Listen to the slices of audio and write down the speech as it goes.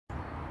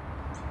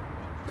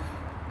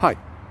Hi,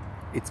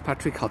 it's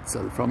Patrik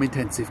Hutzel from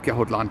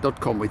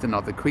intensivecarehotline.com with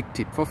another quick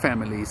tip for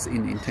families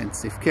in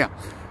intensive care.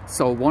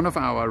 So one of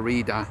our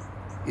readers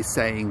is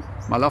saying,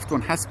 my loved one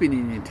has been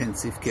in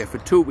intensive care for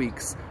 2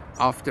 weeks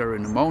after a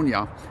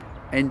pneumonia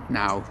and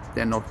now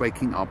they're not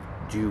waking up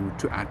due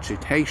to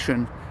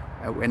agitation.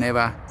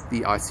 Whenever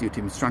the ICU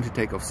team is trying to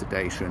take off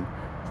sedation,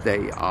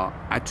 they are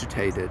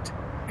agitated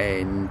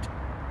and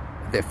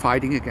they're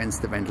fighting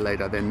against the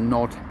ventilator. They're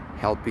not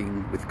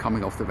helping with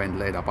coming off the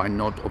ventilator by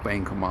not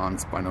obeying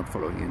commands, by not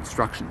following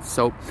instructions.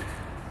 So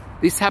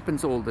this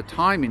happens all the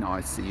time in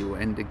ICU,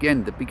 and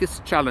again, the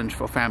biggest challenge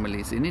for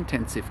families in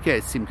intensive care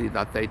is simply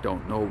that they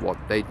don't know what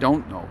they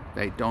don't know.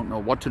 They don't know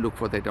what to look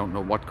for, they don't know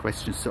what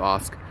questions to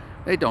ask,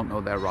 they don't know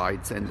their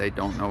rights, and they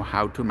don't know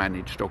how to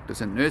manage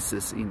doctors and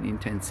nurses in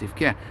intensive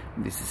care.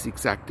 And this is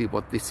exactly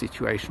what this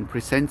situation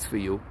presents for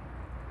you.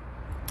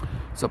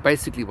 So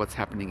basically what's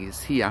happening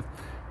is here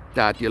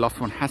that your loved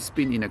one has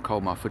been in a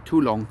coma for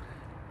too long.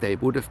 They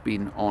would have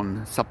been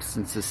on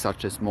substances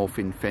such as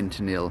morphine,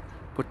 fentanyl,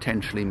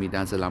 potentially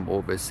midazolam,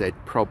 Versed,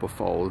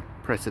 propofol,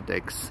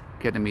 Precedex,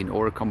 ketamine,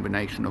 or a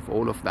combination of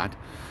all of that.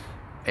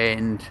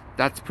 And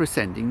that's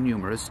presenting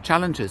numerous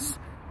challenges.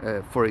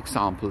 For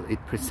example,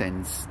 it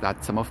presents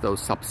that some of those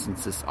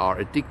substances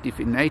are addictive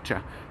in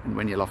nature, and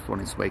when your loved one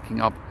is waking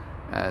up,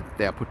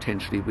 they are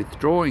potentially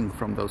withdrawing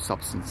from those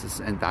substances,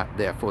 and that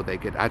therefore they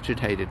get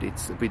agitated.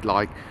 It's a bit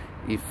like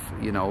if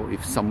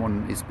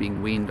someone is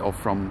being weaned off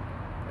from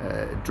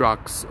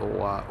drugs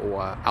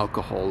or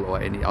alcohol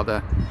or any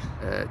other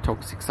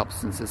toxic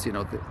substances,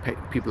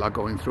 people are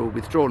going through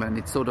withdrawal, and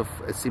it's sort of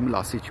a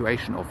similar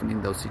situation often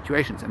in those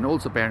situations. And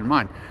also bear in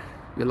mind,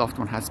 your loved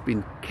one has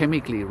been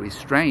chemically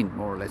restrained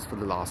more or less for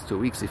the last 2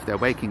 weeks. If they're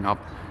waking up,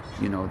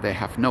 they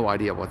have no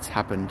idea what's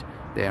happened.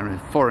 They're in a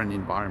foreign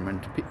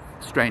environment,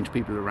 strange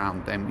people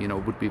around them,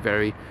 would be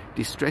very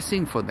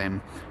distressing for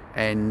them.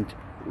 And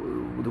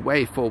the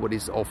way forward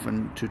is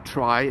often to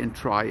try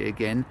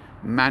again,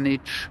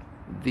 manage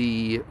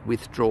the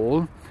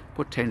withdrawal,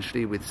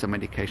 potentially with some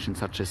medication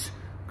such as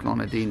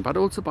clonidine, but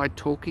also by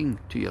talking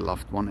to your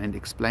loved one and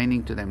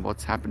explaining to them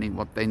what's happening,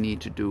 what they need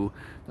to do,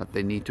 that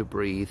they need to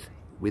breathe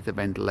with a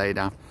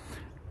ventilator,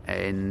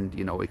 and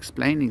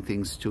explaining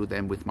things to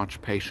them with much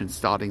patience,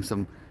 starting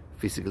some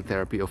physical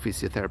therapy or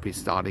physiotherapy,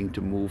 starting to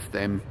move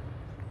them.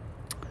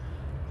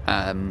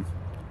 And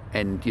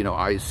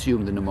I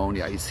assume the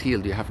pneumonia is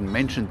healed. You haven't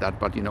mentioned that,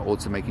 but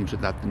also making sure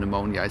that the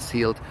pneumonia is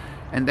healed.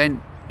 And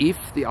then if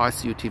the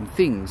ICU team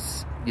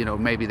thinks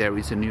maybe there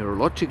is a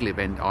neurological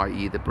event,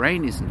 i.e. the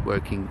brain isn't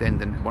working, then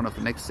one of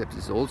the next steps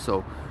is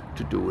also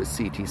to do a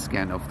CT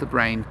scan of the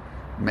brain,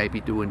 maybe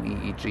do an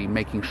EEG,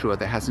 making sure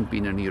there hasn't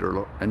been a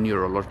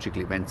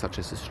neurological event such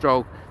as a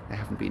stroke, there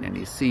haven't been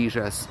any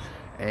seizures,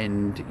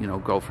 and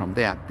go from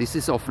there. This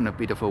is often a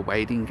bit of a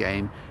waiting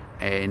game,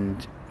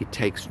 and it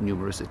takes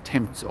numerous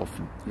attempts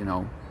often.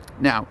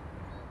 Now,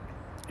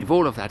 if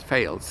all of that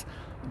fails,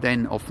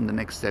 then often the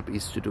next step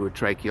is to do a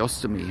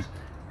tracheostomy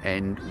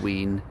and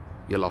wean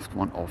your loved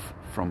one off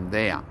from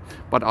there.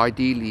 But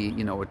ideally,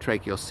 a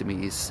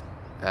tracheostomy is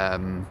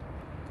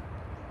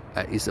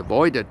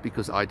avoided,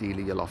 because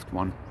ideally your loved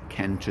one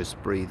can just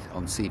breathe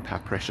on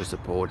CPAP pressure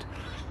support,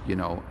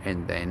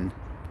 and then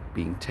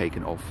being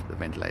taken off the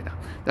ventilator.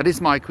 That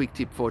is my quick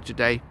tip for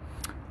today.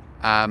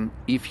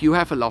 If you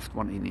have a loved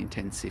one in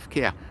intensive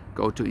care,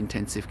 go to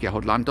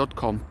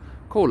intensivecarehotline.com,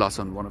 call us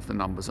on one of the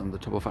numbers on the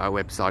top of our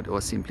website,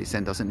 or simply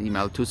send us an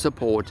email to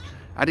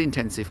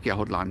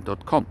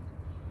support@intensivecarehotline.com.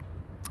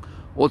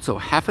 Also,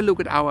 have a look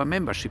at our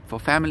membership for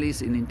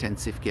families in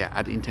intensive care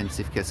at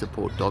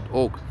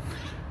intensivecaresupport.org.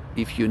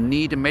 If you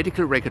need a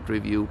medical record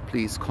review,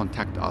 please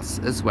contact us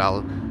as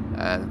well.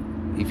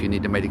 If you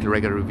need a medical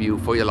record review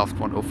for your loved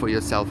one or for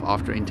yourself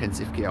after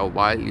intensive care, or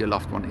while your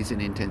loved one is in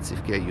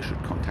intensive care, you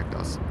should contact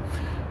us.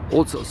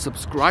 Also,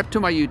 subscribe to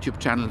my YouTube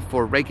channel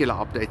for regular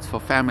updates for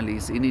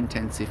families in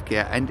intensive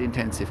care and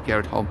intensive care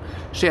at home.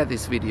 Share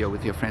this video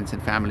with your friends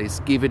and families.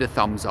 Give it a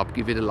thumbs up,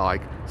 give it a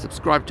like,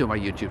 subscribe to my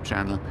YouTube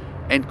channel,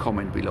 and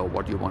comment below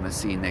what you want to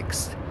see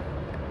next,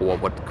 or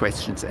what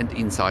questions and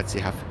insights you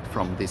have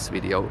from this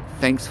video.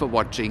 Thanks for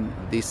watching.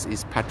 This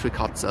is Patrik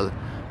Hutzel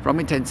from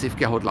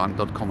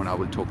intensivecarehotline.com, and I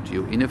will talk to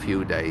you in a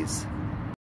few days.